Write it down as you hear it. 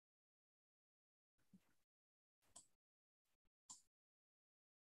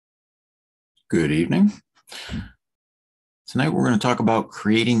Good evening. Tonight we're going to talk about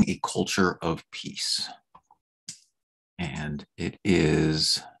creating a culture of peace. And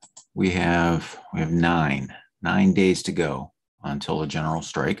we have 9 days to go until a general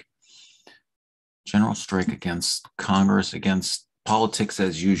strike. General strike against Congress, against politics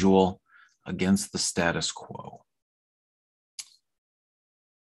as usual, against the status quo.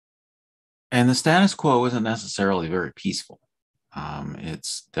 And the status quo isn't necessarily very peaceful.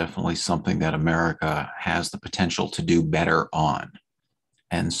 It's definitely something that America has the potential to do better on.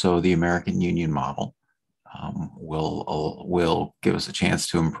 And so the American Union model will give us a chance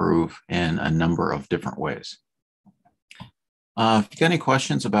to improve in a number of different ways. If you've got any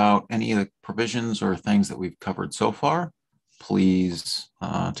questions about any of the provisions or things that we've covered so far, please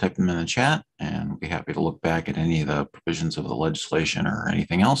type them in the chat, and we'll be happy to look back at any of the provisions of the legislation or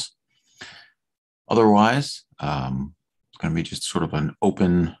anything else. Otherwise, it's going to be just sort of an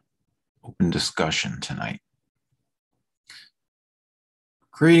open discussion tonight.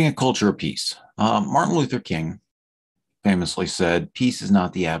 Creating a culture of peace. Martin Luther King famously said, "Peace is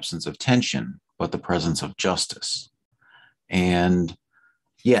not the absence of tension, but the presence of justice." And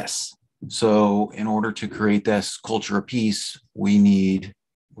yes, so in order to create this culture of peace, we need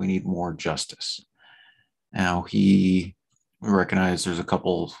more justice. Now, we recognize there's a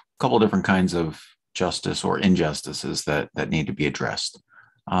couple different kinds of justice or injustices that need to be addressed.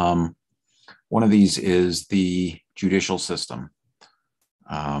 One of these is the judicial system.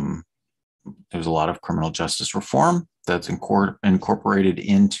 There's a lot of criminal justice reform that's incorporated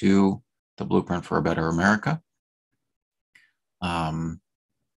into the Blueprint for a Better America.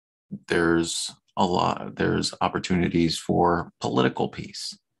 There's opportunities for political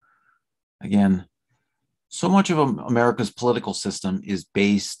peace. Again, so much of America's political system is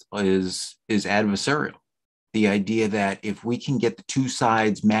adversarial. The idea that if we can get the two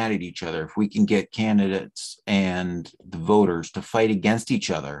sides mad at each other, if we can get candidates and the voters to fight against each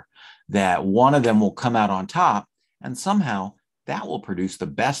other, that one of them will come out on top, and somehow that will produce the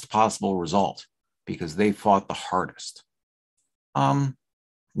best possible result because they fought the hardest.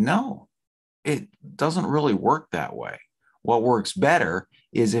 No, it doesn't really work that way. What works better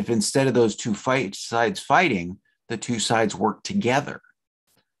is if instead of those two sides fighting, the two sides work together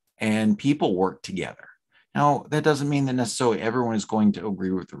and people work together. Now, that doesn't mean that necessarily everyone is going to agree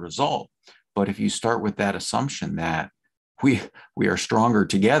with the result, but if you start with that assumption that we are stronger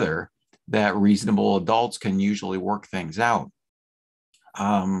together, that reasonable adults can usually work things out.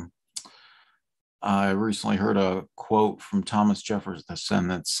 I recently heard a quote from Thomas Jefferson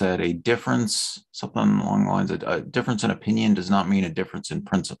that said, something along the lines of, a difference in opinion does not mean a difference in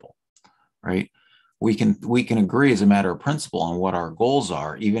principle, right? We can agree as a matter of principle on what our goals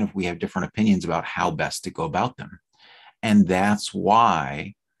are, even if we have different opinions about how best to go about them. And that's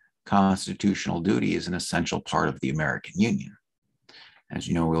why constitutional duty is an essential part of the American Union. As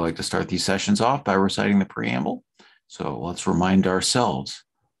you know, we like to start these sessions off by reciting the preamble. So let's remind ourselves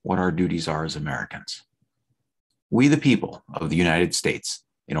what our duties are as Americans. We, the people of the United States,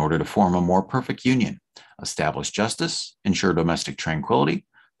 in order to form a more perfect union, establish justice, ensure domestic tranquility,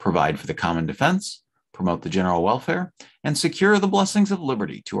 provide for the common defense, promote the general welfare, and secure the blessings of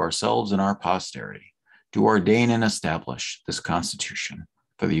liberty to ourselves and our posterity, do ordain and establish this Constitution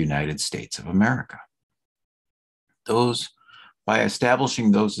for the United States of America. By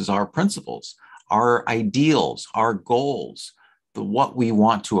establishing those as our principles, our ideals, our goals, what we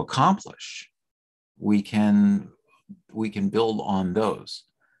want to accomplish, we can build on those.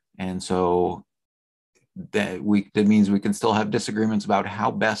 And so that means we can still have disagreements about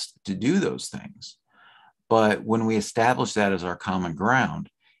how best to do those things. But when we establish that as our common ground,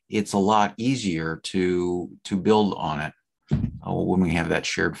 it's a lot easier to build on it when we have that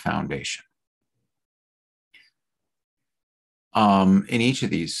shared foundation. In each of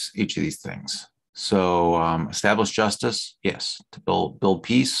these things. So establish justice, yes. To build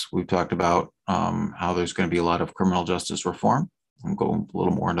peace, we've talked about how there's going to be a lot of criminal justice reform. I'll go a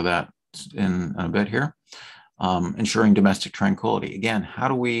little more into that in a bit here. Ensuring domestic tranquility. Again, how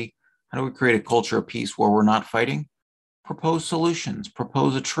do we create a culture of peace where we're not fighting? Propose solutions,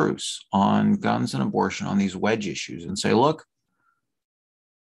 propose a truce on guns and abortion, on these wedge issues, and say, look,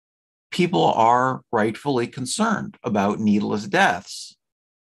 people are rightfully concerned about needless deaths,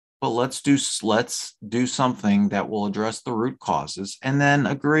 but let's do something that will address the root causes, and then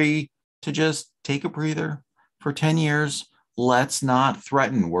agree to just take a breather for 10 years. Let's not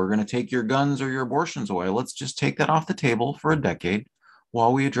threaten, we're going to take your guns or your abortions away. Let's just take that off the table for a decade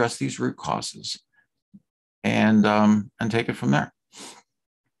while we address these root causes, and take it from there.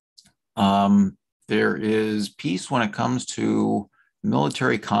 There is peace when it comes to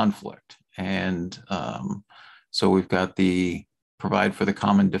military conflict. And so we've got the provide for the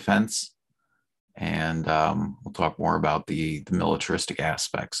common defense. And we'll talk more about the militaristic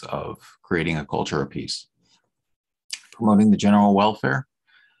aspects of creating a culture of peace. Promoting the general welfare.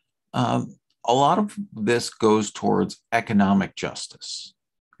 A lot of this goes towards economic justice.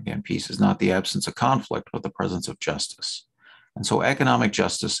 Again, peace is not the absence of conflict, but the presence of justice. And so economic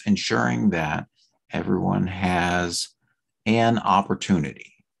justice, ensuring that everyone has an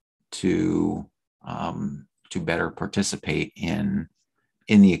opportunity to better participate in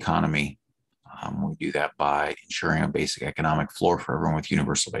the economy. We do that by ensuring a basic economic floor for everyone with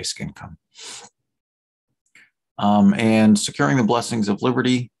universal basic income. And securing the blessings of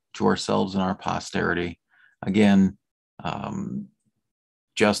liberty to ourselves and our posterity. Again,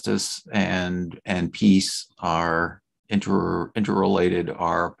 justice and peace are interrelated,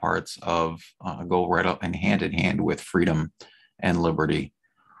 are parts of go right up and hand in hand with freedom and liberty,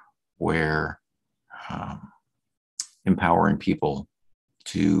 where empowering people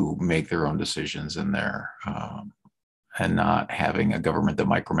to make their own decisions in their and not having a government that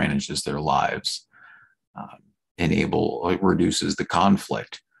micromanages their lives it reduces the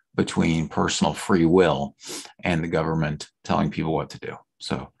conflict between personal free will and the government telling people what to do.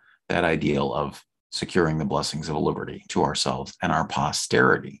 So that ideal of securing the blessings of liberty to ourselves and our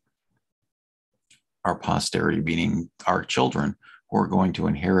posterity meaning our children who are going to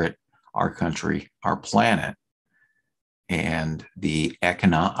inherit our country, our planet, and the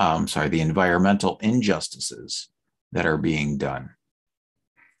environmental injustices that are being done.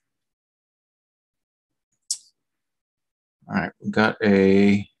 All right, we've got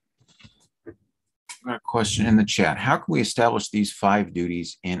a question in the chat. How can we establish these 5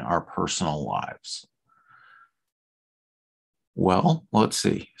 duties in our personal lives? Well, let's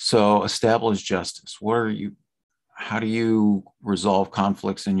see. So establish justice. How do you resolve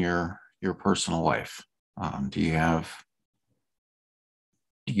conflicts in your personal life? Do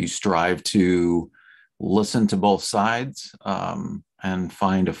you strive to listen to both sides and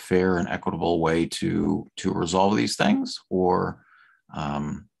find a fair and equitable way to resolve these things? Or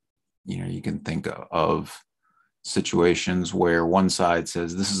you can think of situations where one side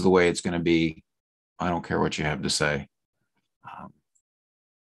says, this is the way it's going to be. I don't care what you have to say.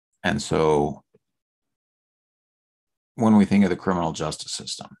 And so when we think of the criminal justice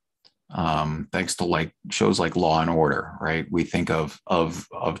system, thanks to shows like Law and Order, right? We think of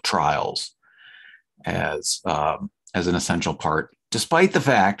trials as an essential part, despite the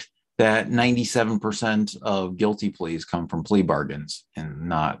fact that 97% of guilty pleas come from plea bargains and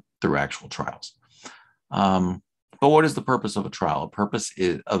not through actual trials. But what is the purpose of a trial? The purpose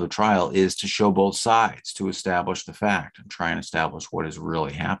of a trial is to show both sides, to establish the fact and try and establish what has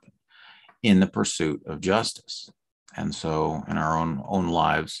really happened in the pursuit of justice. And so in our own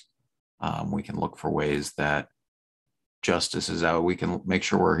lives, we can look for ways that justice is out. We can make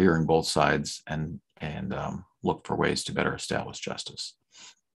sure we're hearing both sides and look for ways to better establish justice.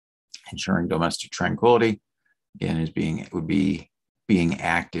 Ensuring domestic tranquility, again, would be being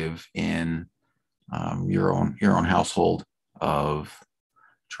active in your own household, of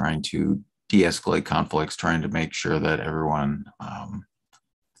trying to de-escalate conflicts, trying to make sure that everyone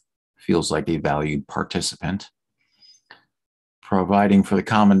feels like a valued participant. Providing for the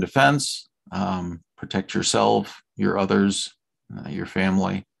common defense, protect yourself, your others, your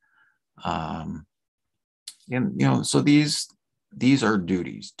family. So these are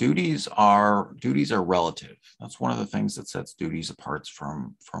duties. Duties are relative. That's one of the things that sets duties apart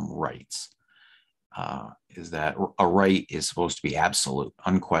from rights. Is that a right is supposed to be absolute,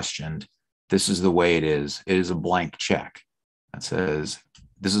 unquestioned. This is the way it is. It is a blank check that says,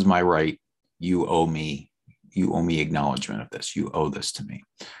 this is my right. You owe me acknowledgement of this. You owe this to me.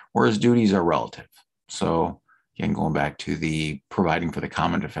 Whereas duties are relative. So again, going back to the providing for the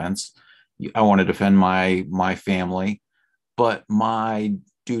common defense, I want to defend my family, but my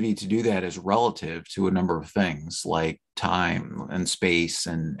duty to do that is relative to a number of things like time and space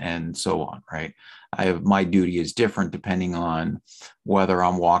and so on, right? My duty is different depending on whether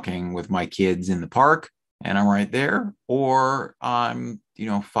I'm walking with my kids in the park and I'm right there, or I'm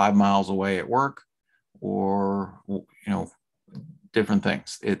 5 miles away at work, or different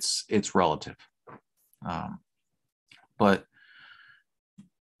things. It's relative. But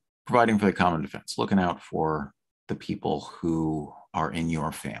providing for the common defense, looking out for the people who are in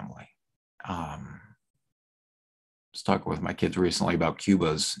your family. I was talking with my kids recently about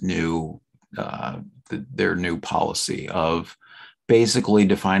Cuba's their new policy of basically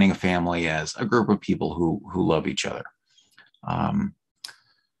defining a family as a group of people who love each other.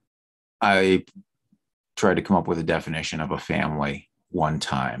 I tried to come up with a definition of a family one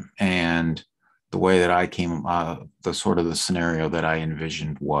time. And the way that I came, the sort of the scenario that I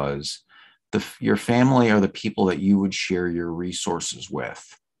envisioned was your family are the people that you would share your resources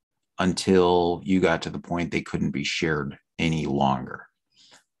with until you got to the point they couldn't be shared any longer.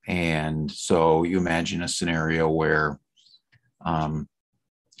 And so you imagine a scenario where, um,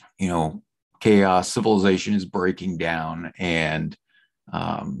 chaos, civilization is breaking down, and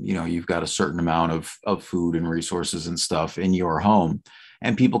you've got a certain amount of food and resources and stuff in your home,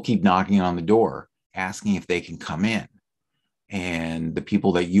 and people keep knocking on the door asking if they can come in. And the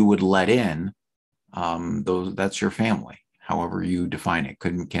people that you would let in, that's your family, however you define it.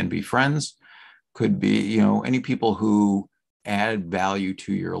 Can be friends, could be, any people who add value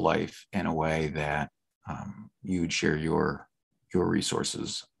to your life in a way that you'd share your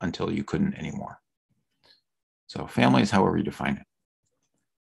resources until you couldn't anymore. So family is however you define it.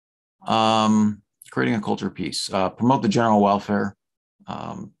 Creating a culture of peace. Promote the general welfare.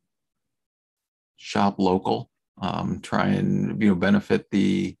 Shop local. Try and benefit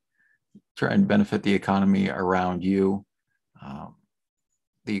the economy around you.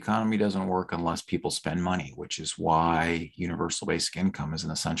 The economy doesn't work unless people spend money, which is why universal basic income is an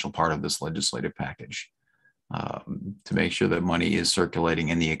essential part of this legislative package, to make sure that money is circulating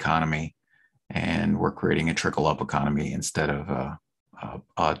in the economy, and we're creating a trickle-up economy instead of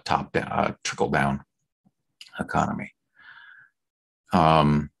a top-down, trickle-down economy.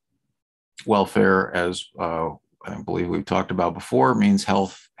 Welfare, as I believe we've talked about before, means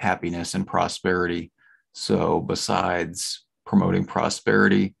health, happiness, and prosperity. So besides promoting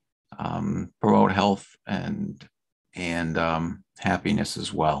prosperity, promote health and happiness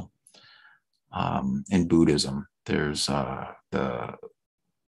as well. In Buddhism, there's the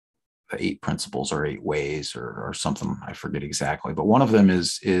 8 principles or 8 ways or something, I forget exactly, but one of them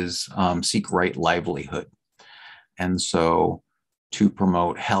is seek right livelihood. And so to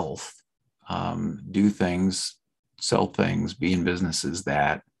promote health, do things, sell things, be in businesses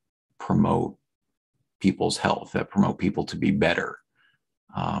that promote people's health, that promote people to be better,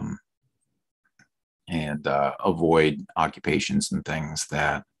 and avoid occupations and things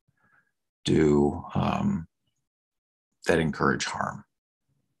that do that encourage harm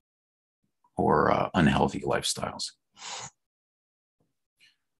or unhealthy lifestyles.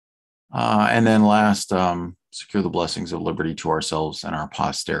 And then last, secure the blessings of liberty to ourselves and our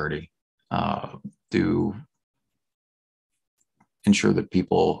posterity. To ensure that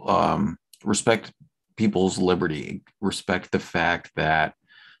people respect people's liberty, respect the fact that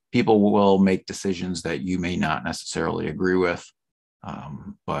people will make decisions that you may not necessarily agree with,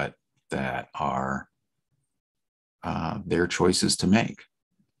 but that are their choices to make.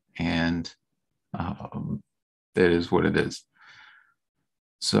 And that is what it is.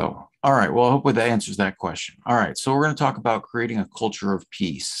 So, all right. Well, hopefully that answers that question. All right. So we're going to talk about creating a culture of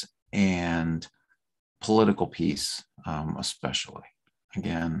peace and political peace, especially.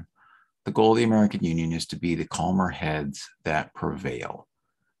 Again, the goal of the American Union is to be the calmer heads that prevail,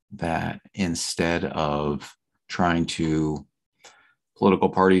 that instead of political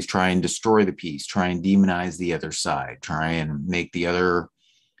parties try and destroy the peace, try and demonize the other side, try and make the other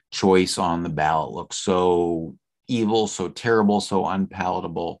choice on the ballot look so evil, so terrible, so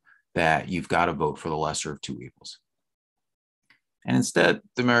unpalatable that you've got to vote for the lesser of two evils. And instead,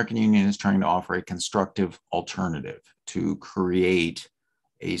 the American Union is trying to offer a constructive alternative to create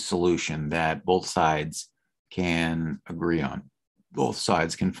a solution that both sides can agree on, both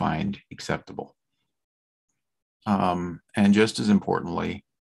sides can find acceptable. And just as importantly,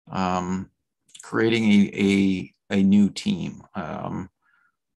 creating a new team.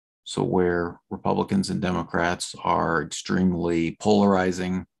 So where Republicans and Democrats are extremely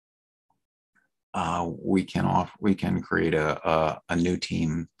polarizing, we can create a new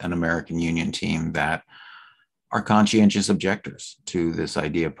team, an American Union team that are conscientious objectors to this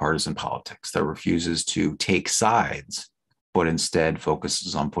idea of partisan politics, that refuses to take sides, but instead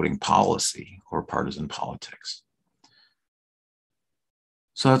focuses on putting policy or partisan politics.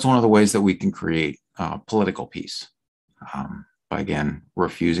 So that's one of the ways that we can create political peace, by, again,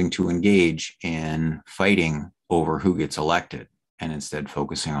 refusing to engage in fighting over who gets elected, and instead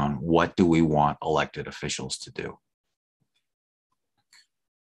focusing on what do we want elected officials to do.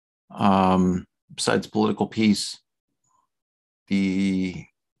 Besides political peace, the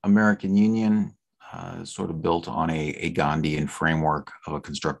American Union is sort of built on a Gandhian framework of a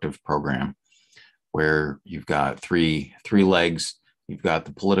constructive program, where you've got three legs. You've got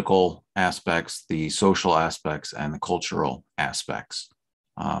the political aspects, the social aspects, and the cultural aspects.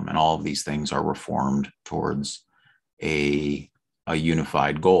 And all of these things are reformed towards a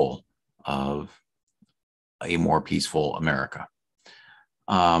unified goal of a more peaceful America.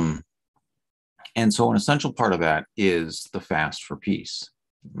 And so an essential part of that is the fast for peace.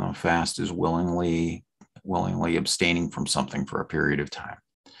 Fast is willingly abstaining from something for a period of time.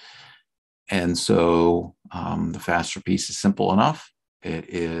 And so the fast for peace is simple enough. It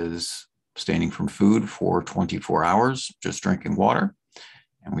is abstaining from food for 24 hours, just drinking water.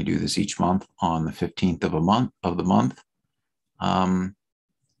 And we do this each month on the 15th of the month. And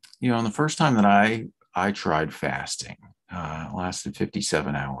the first time that I tried fasting, lasted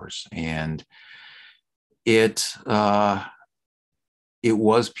 57 hours, and it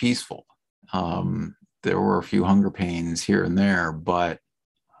was peaceful. There were a few hunger pains here and there, but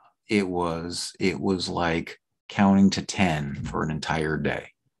it was like counting to 10 for an entire day.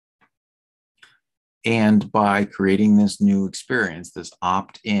 And by creating this new experience, this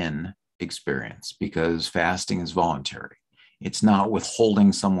opt-in experience, because fasting is voluntary, it's not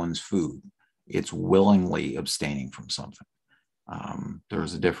withholding someone's food, it's willingly abstaining from something.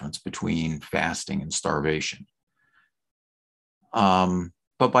 There's a difference between fasting and starvation. But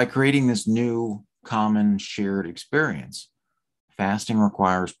by creating this new common shared experience, fasting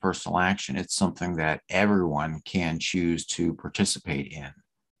requires personal action. It's something that everyone can choose to participate in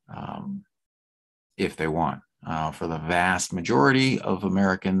if they want. For the vast majority of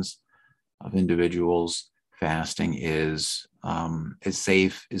Americans, of individuals, fasting is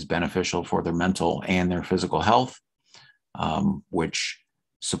safe, is beneficial for their mental and their physical health, which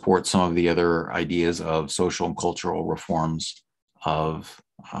supports some of the other ideas of social and cultural reforms of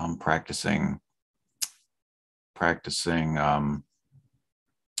practicing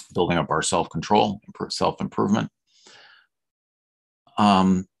building up our self-control, self-improvement.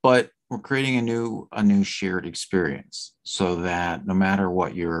 But we're creating a new shared experience, so that no matter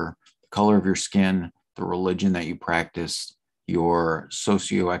what the color of your skin, the religion that you practice, your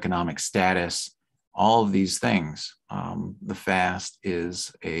socioeconomic status, all of these things, the fast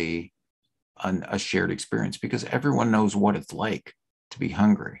is a shared experience, because everyone knows what it's like to be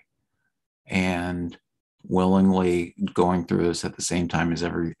hungry, and willingly going through this at the same time as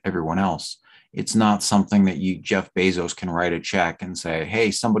everyone else. It's not something that Jeff Bezos can write a check and say,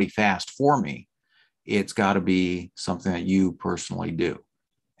 hey, somebody fast for me. It's got to be something that you personally do.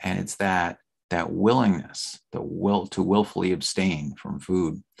 And it's that willingness, the will to willfully abstain from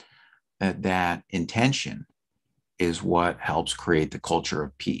food, that intention is what helps create the culture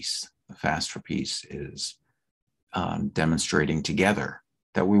of peace. The fast for peace is demonstrating together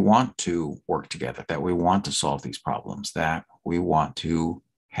that we want to work together, that we want to solve these problems, that we want to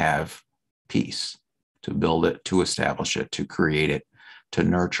have peace, to build it, to establish it, to create it, to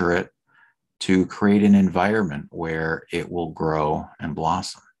nurture it, to create an environment where it will grow and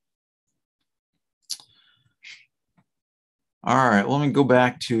blossom. All right, let me go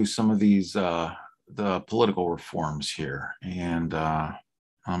back to some of these, the political reforms here. And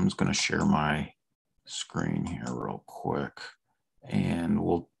I'm just going to share my screen here real quick, and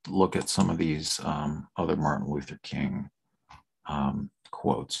we'll look at some of these other Martin Luther King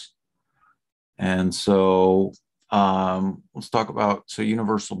quotes. And so let's talk about,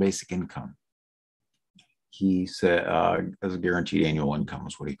 universal basic income. He said, as a guaranteed annual income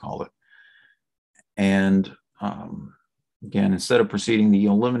is what he called it. And again, instead of proceeding the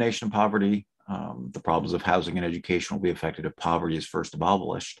elimination of poverty, the problems of housing and education will be affected if poverty is first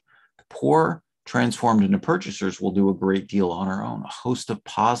abolished. The poor, transformed into purchasers, will do a great deal on our own. A host of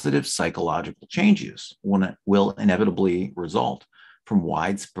positive psychological changes will inevitably result from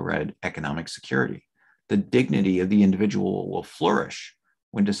widespread economic security. The dignity of the individual will flourish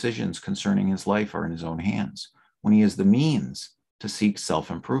when decisions concerning his life are in his own hands, when he has the means to seek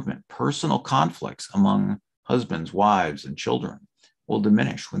self-improvement. Personal conflicts among husbands, wives, and children will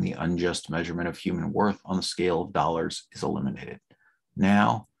diminish when the unjust measurement of human worth on the scale of dollars is eliminated.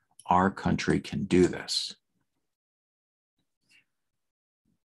 Now, our country can do this.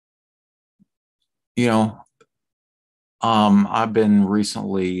 I've been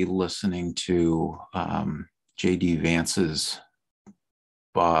recently listening to J.D. Vance's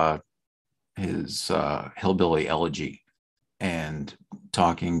his Hillbilly Elegy, and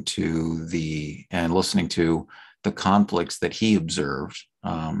listening to the conflicts that he observed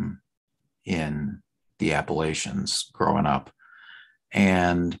in the Appalachians growing up,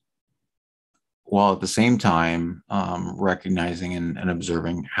 and while at the same time recognizing and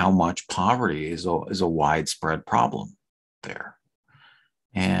observing how much poverty is a widespread problem there.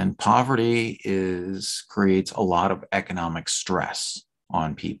 And poverty creates a lot of economic stress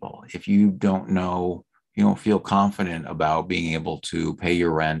on people. If you don't feel confident about being able to pay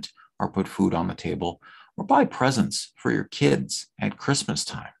your rent or put food on the table or buy presents for your kids at Christmas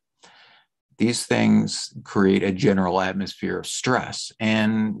time, these things create a general atmosphere of stress.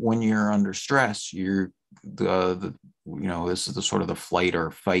 And when you're under stress, you're this is the sort of the flight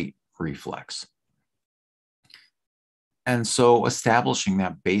or fight reflex. And so establishing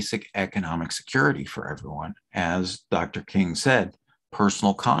that basic economic security for everyone, as Dr. King said,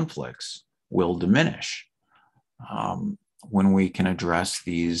 personal conflicts will diminish when we can address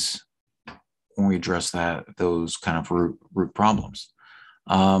those kind of root problems.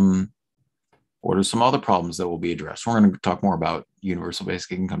 What are some other problems that will be addressed? We're going to talk more about universal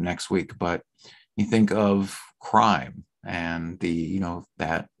basic income next week, but you think of crime and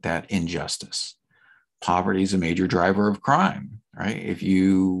that injustice. Poverty is a major driver of crime, right?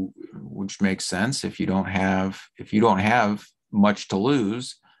 Which makes sense. If you don't have much to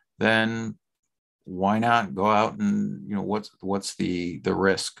lose, then why not go out and, what's the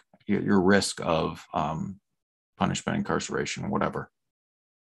risk, your risk of punishment, incarceration, whatever.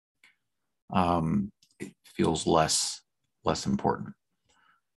 It feels less important.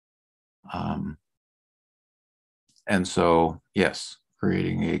 And so, yes,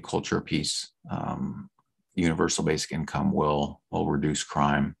 creating a culture of peace, universal basic income will reduce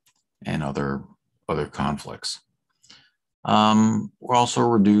crime and other conflicts. We'll also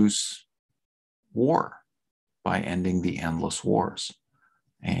reduce war by ending the endless wars.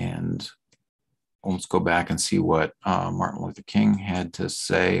 And let's go back and see what Martin Luther King had to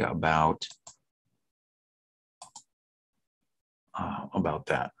say about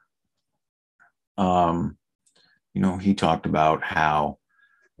that. He talked about how,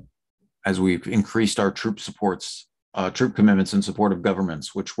 as we've increased our troop commitments in support of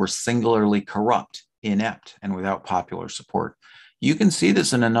governments which were singularly corrupt, inept, and without popular support. You can see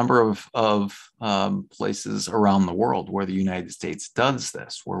this in a number of places around the world where the United States does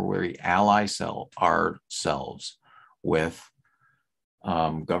this, where we ally ourselves with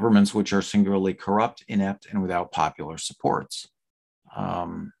governments which are singularly corrupt, inept, and without popular supports,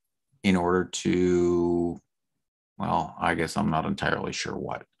 in order to, well, I guess I'm not entirely sure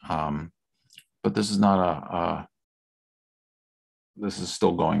what, but this is not this is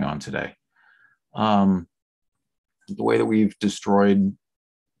still going on today. The way that we've destroyed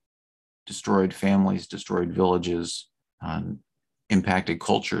families, destroyed villages, impacted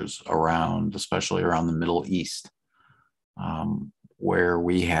cultures especially around the Middle East, where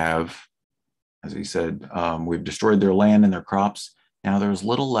we have, as he said, we've destroyed their land and their crops. Now there's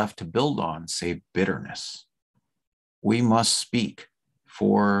little left to build on save bitterness. We must speak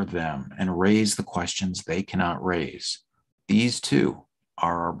for them and raise the questions they cannot raise. These too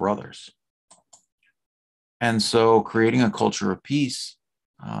are our brothers. And so creating a culture of peace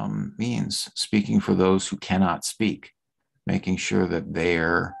means speaking for those who cannot speak, making sure that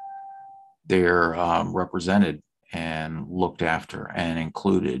they're represented and looked after and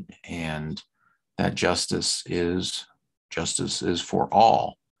included, and that justice is for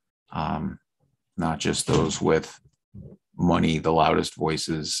all, not just those with money, the loudest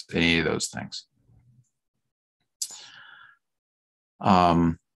voices, any of those things.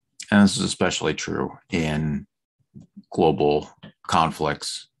 And this is especially true in global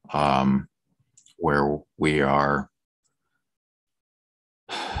conflicts, where we are,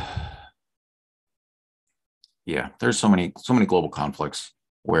 there's so many global conflicts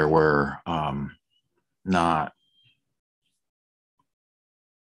where we're not,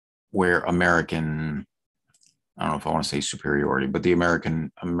 where American, I don't know if I want to say superiority, but the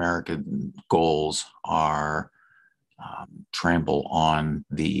American goals are trample on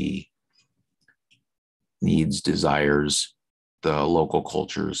the needs, desires, the local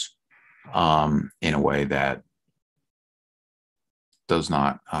cultures, in a way that does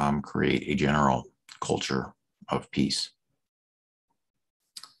not create a general culture of peace.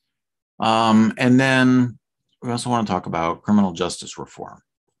 And then we also want to talk about criminal justice reform.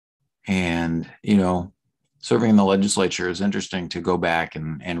 And, serving in the legislature is interesting to go back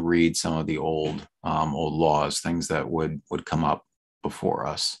and read some of the old laws, things that would come up before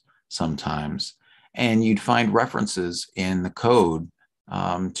us sometimes. And you'd find references in the code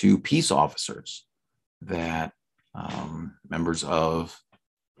to peace officers that members of,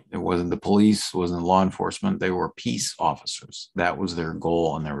 it wasn't the police, wasn't law enforcement, they were peace officers. That was their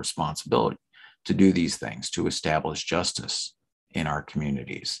goal and their responsibility, to do these things, to establish justice in our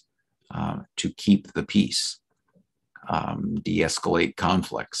communities, to keep the peace, de-escalate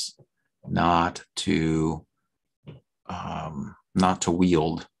conflicts, not to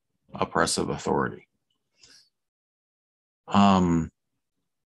wield oppressive authority.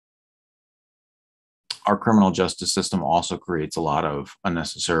 Our criminal justice system also creates a lot of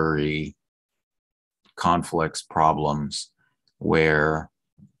unnecessary conflicts, problems, where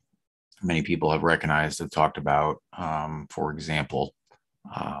many people have recognized have talked about, for example,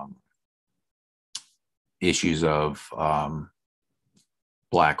 issues of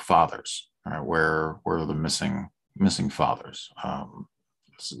Black fathers, right? Where are the missing fathers?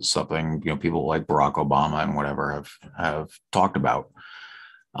 Something people like Barack Obama and whatever have talked about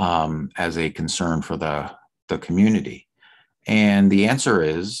as a concern for the community. And the answer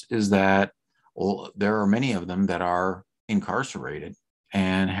is that, well, there are many of them that are incarcerated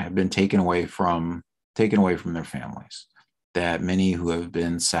and have been taken away from their families. That many who have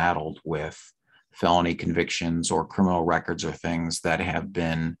been saddled with felony convictions or criminal records or things that have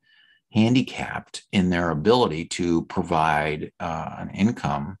been handicapped in their ability to provide an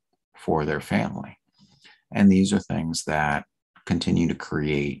income for their family. And these are things that continue to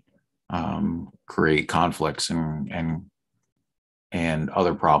create conflicts and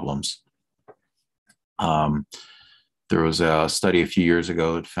other problems. There was a study a few years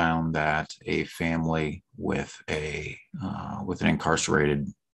ago that found that a family with an incarcerated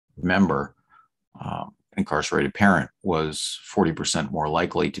member, incarcerated parent, was 40% more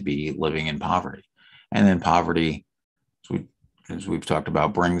likely to be living in poverty. And then poverty, as we've talked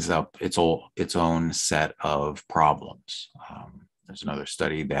about, brings up its own set of problems. There's another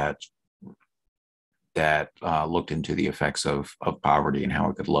study that looked into the effects of poverty and how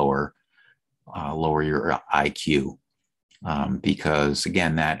it could lower your IQ, because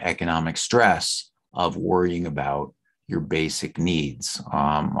again, that economic stress of worrying about your basic needs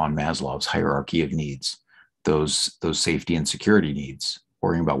on Maslow's hierarchy of needs, those safety and security needs,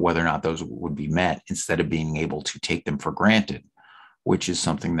 worrying about whether or not those would be met instead of being able to take them for granted, which is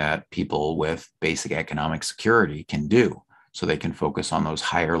something that people with basic economic security can do. So they can focus on those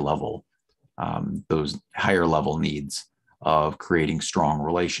higher level needs of creating strong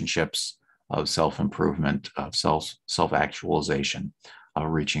relationships, of self-improvement, of self-actualization, of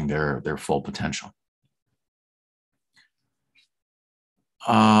reaching their full potential.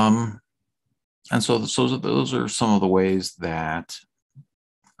 And so those are some of the ways that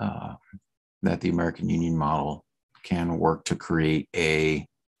the American Union model can work to create a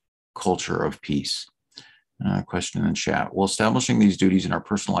culture of peace. Question in the chat: will establishing these duties in our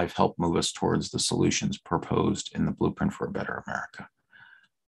personal life help move us towards the solutions proposed in the Blueprint for a Better America?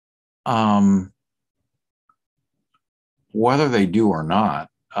 Whether they do or not,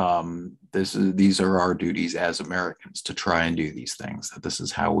 these are our duties as Americans to try and do these things. That this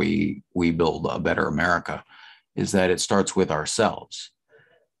is how we build a better America, is that it starts with ourselves.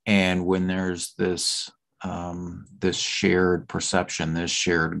 And when there's this shared perception, this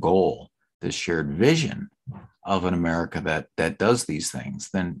shared goal, this shared vision of an America that does these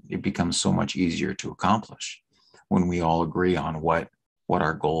things, then it becomes so much easier to accomplish when we all agree on what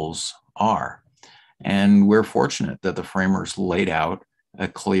our goals are. And we're fortunate that the framers laid out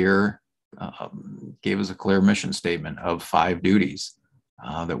gave us a clear mission statement of 5 duties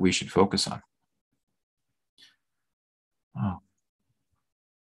that we should focus on.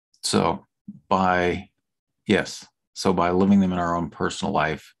 So by living them in our own personal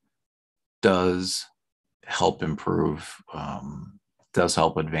life does help improve, does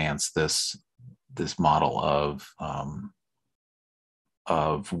help advance this model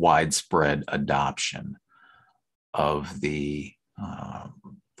of widespread adoption of this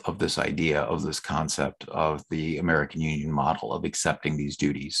idea, of this concept of the American Union model of accepting these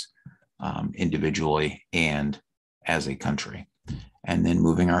duties individually and as a country, and then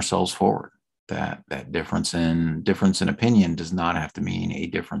moving ourselves forward. That difference in opinion does not have to mean a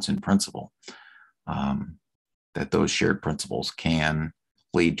difference in principle. That those shared principles can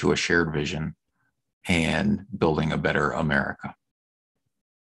lead to a shared vision and building a better America.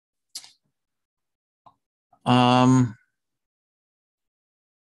 I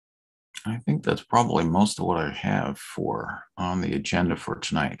think that's probably most of what I have on the agenda for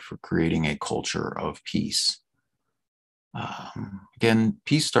tonight, for creating a culture of peace. Again,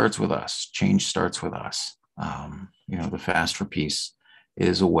 peace starts with us. Change starts with us. The Fast for Peace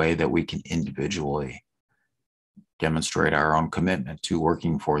is a way that we can individually demonstrate our own commitment to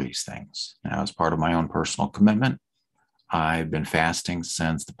working for these things. Now, as part of my own personal commitment, I've been fasting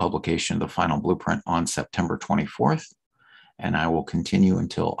since the publication of the final blueprint on September 24th, and I will continue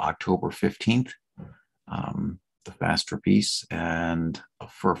until October 15th, the Fast for Peace, and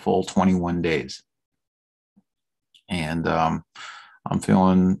for a full 21 days. And I'm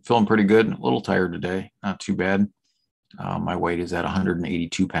feeling pretty good. A little tired today, not too bad. My weight is at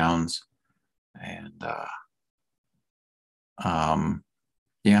 182 pounds, and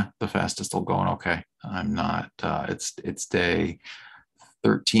the fast is still going okay. I'm not. It's day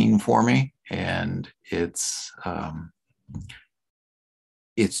 13 for me, and it's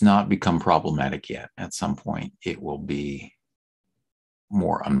it's not become problematic yet. At some point, it will be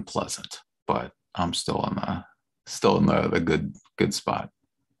more unpleasant, but I'm still in the good spot.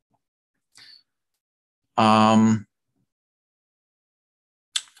 Final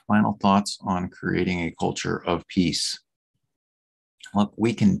thoughts on creating a culture of peace. Look,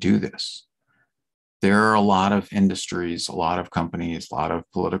 we can do this. There are a lot of industries, a lot of companies, a lot of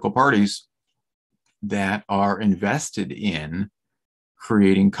political parties that are invested in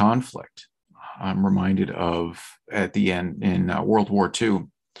creating conflict. I'm reminded of at the end in World War II,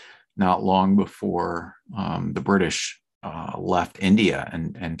 not long before the British left India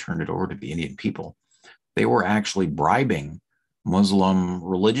and turned it over to the Indian people. They were actually bribing Muslim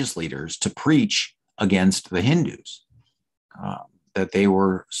religious leaders to preach against the Hindus. That they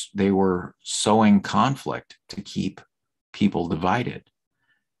were sowing conflict to keep people divided.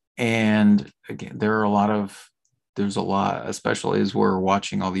 And again, there's a lot, especially as we're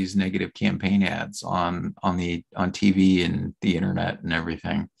watching all these negative campaign ads on TV and the internet and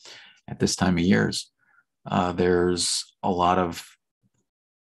everything at this time of years. There's a lot of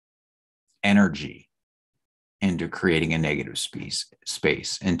energy into creating a negative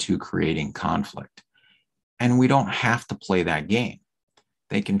space, into creating conflict. And we don't have to play that game.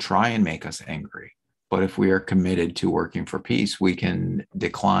 They can try and make us angry. But if we are committed to working for peace, we can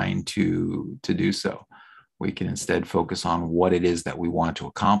decline to do so. We can instead focus on what it is that we want to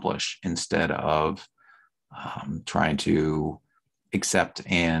accomplish instead of trying to accept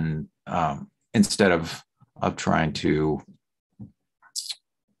and instead of trying to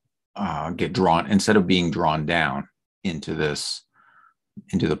instead of being drawn down into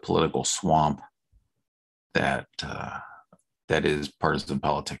the political swamp that is partisan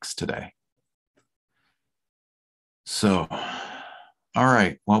politics today. So, all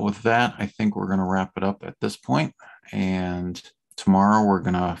right. Well, with that, I think we're going to wrap it up at this point. And tomorrow we're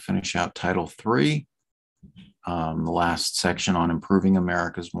going to finish out Title 3, the last section on improving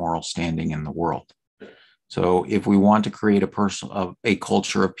America's moral standing in the world. So if we want to create a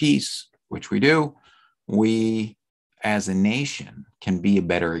culture of peace, which we do, we as a nation can be a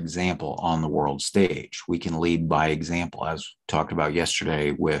better example on the world stage. We can lead by example, as talked about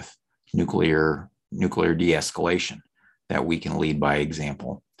yesterday with nuclear de-escalation, that we can lead by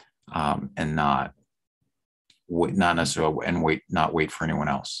example and not necessarily not wait for anyone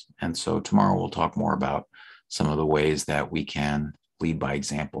else. And so tomorrow we'll talk more about some of the ways that we can lead by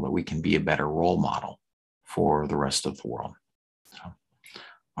example, that we can be a better role model for the rest of the world. So,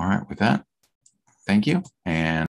 all right, with that, thank you. And